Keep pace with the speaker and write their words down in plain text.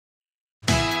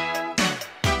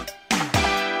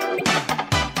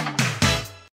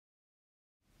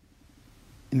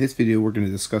In this video, we're going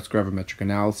to discuss gravimetric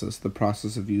analysis, the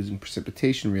process of using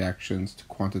precipitation reactions to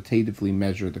quantitatively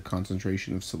measure the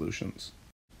concentration of solutions.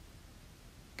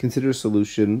 Consider a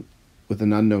solution with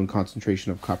an unknown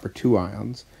concentration of copper-2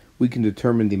 ions. We can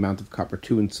determine the amount of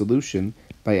copper-2 in solution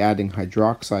by adding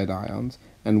hydroxide ions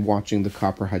and watching the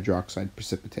copper hydroxide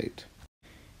precipitate.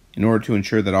 In order to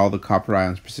ensure that all the copper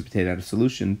ions precipitate out of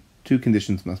solution, two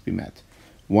conditions must be met.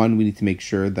 One, we need to make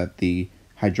sure that the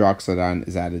hydroxide ion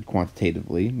is added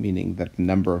quantitatively, meaning that the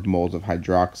number of moles of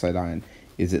hydroxide ion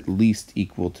is at least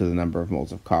equal to the number of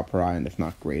moles of copper ion, if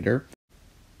not greater.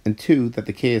 And two, that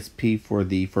the KSP for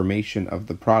the formation of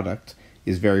the product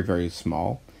is very, very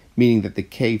small, meaning that the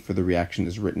K for the reaction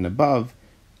is written above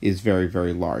is very,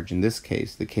 very large. In this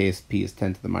case, the KSP is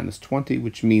 10 to the minus 20,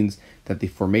 which means that the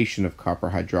formation of copper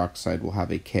hydroxide will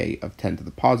have a K of 10 to the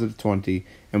positive 20,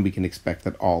 and we can expect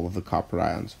that all of the copper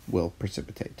ions will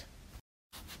precipitate.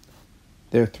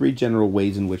 There are three general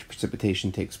ways in which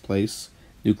precipitation takes place: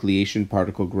 nucleation,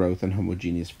 particle growth, and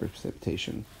homogeneous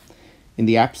precipitation. In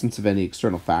the absence of any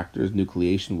external factors,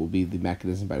 nucleation will be the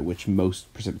mechanism by which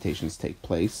most precipitations take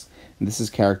place, and this is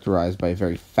characterized by a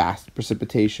very fast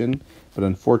precipitation, but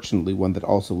unfortunately one that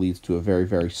also leads to a very,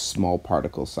 very small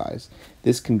particle size.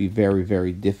 This can be very,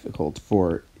 very difficult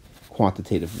for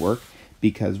quantitative work,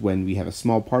 because when we have a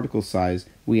small particle size,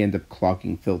 we end up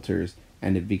clogging filters,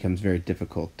 and it becomes very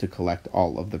difficult to collect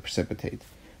all of the precipitate.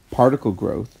 Particle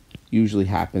growth usually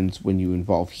happens when you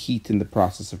involve heat in the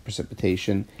process of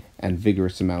precipitation and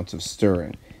vigorous amounts of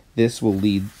stirring. This will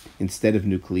lead, instead of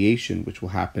nucleation, which will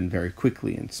happen very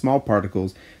quickly in small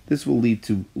particles, this will lead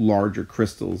to larger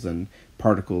crystals and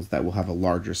particles that will have a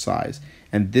larger size,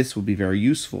 and this will be very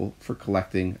useful for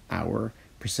collecting our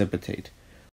precipitate.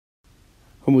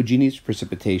 Homogeneous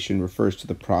precipitation refers to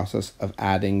the process of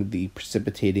adding the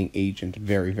precipitating agent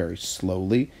very, very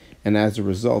slowly, and as a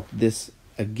result, this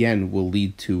again will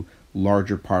lead to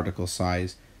larger particle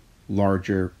size,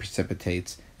 larger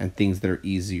precipitates, and things that are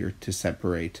easier to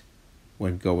separate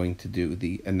when going to do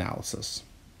the analysis.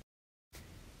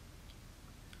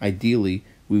 Ideally,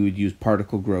 we would use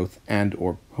particle growth and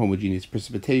or homogeneous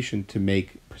precipitation to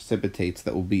make precipitates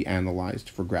that will be analyzed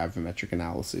for gravimetric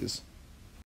analyses.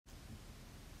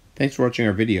 Thanks for watching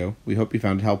our video. We hope you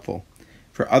found it helpful.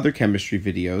 For other chemistry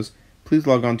videos, please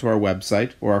log on to our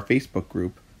website or our Facebook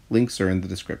group. Links are in the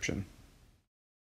description.